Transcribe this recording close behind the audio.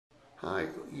Hi,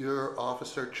 you're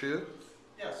Officer Chu?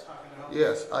 Yes, how can I help you?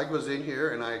 Yes, I was in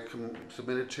here and I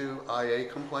submitted 2 IA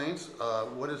complaints.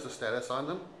 What is the status on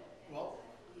them? Well,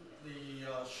 the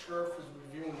sheriff is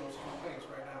reviewing those complaints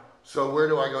right now. So where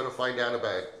do I go to find out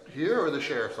about it? Here or the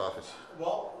sheriff's office?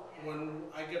 Well, when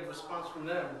I get a response from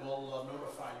them, we'll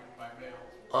notify you by mail.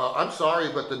 I'm sorry,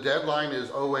 but the deadline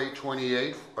is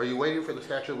 08/28. Are you waiting for the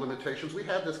statute of limitations? We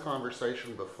had this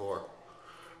conversation before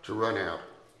to run out.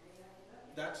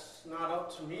 That's not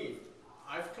up to me.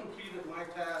 I've completed my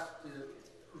task. The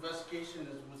investigation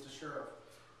is with the sheriff,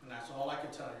 and that's all I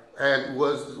can tell you. And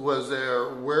was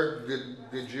there, where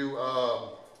did you,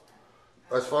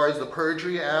 as far as the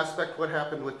perjury aspect, what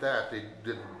happened with that?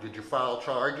 Did you file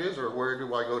charges, or where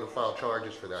do I go to file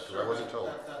charges for that? Because I wasn't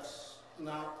told. That's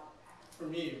not for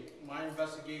me. My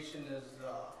investigation is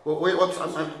Well, wait,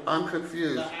 I'm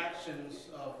confused. the actions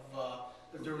of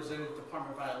if there was any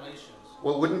department violations.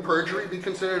 Well, wouldn't perjury be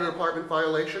considered a department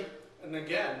violation? And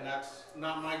again, that's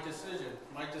not my decision.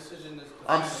 My decision is to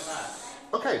find the facts.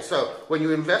 Okay, so when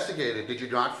you investigated, did you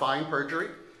not find perjury?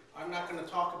 I'm not going to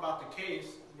talk about the case.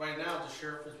 Right now, the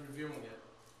sheriff is reviewing it.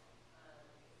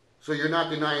 So you're not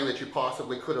denying that you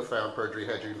possibly could have found perjury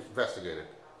had you investigated?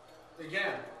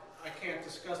 Again, I can't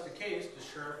discuss the case. The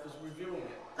sheriff is reviewing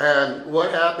it. And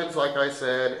what happens, like I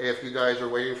said, if you guys are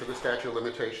waiting for the statute of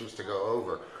limitations to go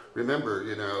over? Remember,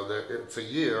 you know, that it's a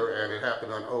year and it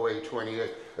happened on 08/28.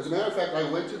 As a matter of fact, I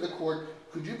went to the court.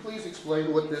 Could you please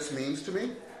explain what this means to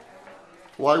me?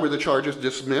 Why were the charges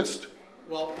dismissed?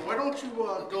 Well, why don't you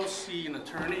go see an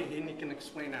attorney and he can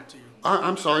explain that to you.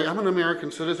 I'm sorry, I'm an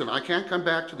American citizen. I can't come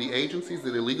back to the agencies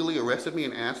that illegally arrested me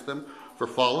and ask them for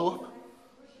follow-up?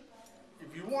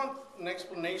 If you want an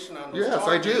explanation on those Yes,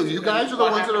 charges, I do. You guys are the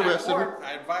ones that arrested me.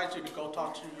 I advise you to go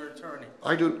talk to your attorney.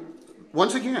 I do.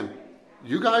 Once again,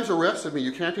 you guys arrested me.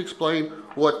 You can't explain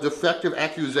what defective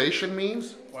accusation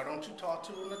means? Why don't you talk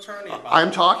to an attorney about it? I'm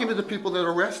talking to the people that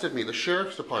arrested me, the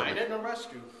sheriff's I department. didn't arrest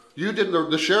you. You didn't.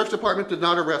 The sheriff's department did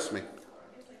not arrest me.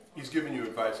 He's giving you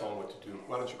advice on what to do.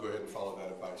 Why don't you go ahead and follow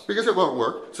that advice? Because it won't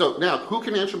work. So now, who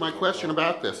can answer my question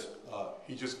about this?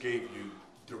 He just gave you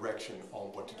direction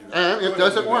on what to do. And it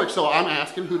doesn't work, so I'm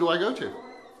asking, who do I go to?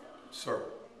 Sir,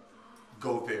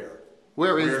 go there.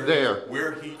 Where is there?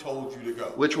 Where he told you to go.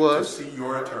 Which was? To see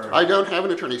your attorney. I don't have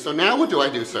an attorney. So now what do I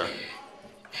do, sir?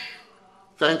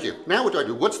 Thank you. Now what do I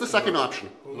do? What's the second option?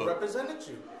 Who represented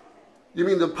you? You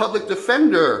mean the public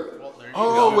defender? Well, there you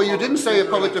Oh, go. well, you didn't say a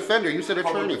public defender. You said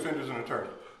attorney. Public defender's an attorney.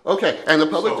 Okay, and the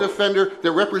public defender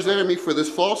that represented me for this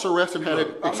false arrest and had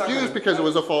it excused because it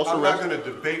was a false I'm arrest. not going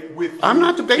to debate with you. I'm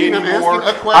not debating. anymore. I'm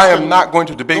asking a question. I am not going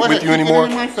to debate Go with ahead, you anymore. Keep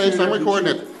it in my face. I'm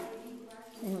recording it.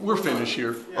 We're finished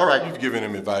here. All right. You've given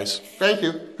him advice. Thank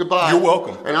you. Goodbye. You're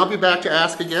welcome. And I'll be back to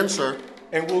ask again, sir.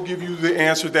 And we'll give you the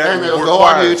answer that And it'll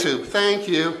requires. go on YouTube. Thank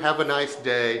you. Have a nice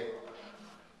day.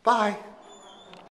 Bye.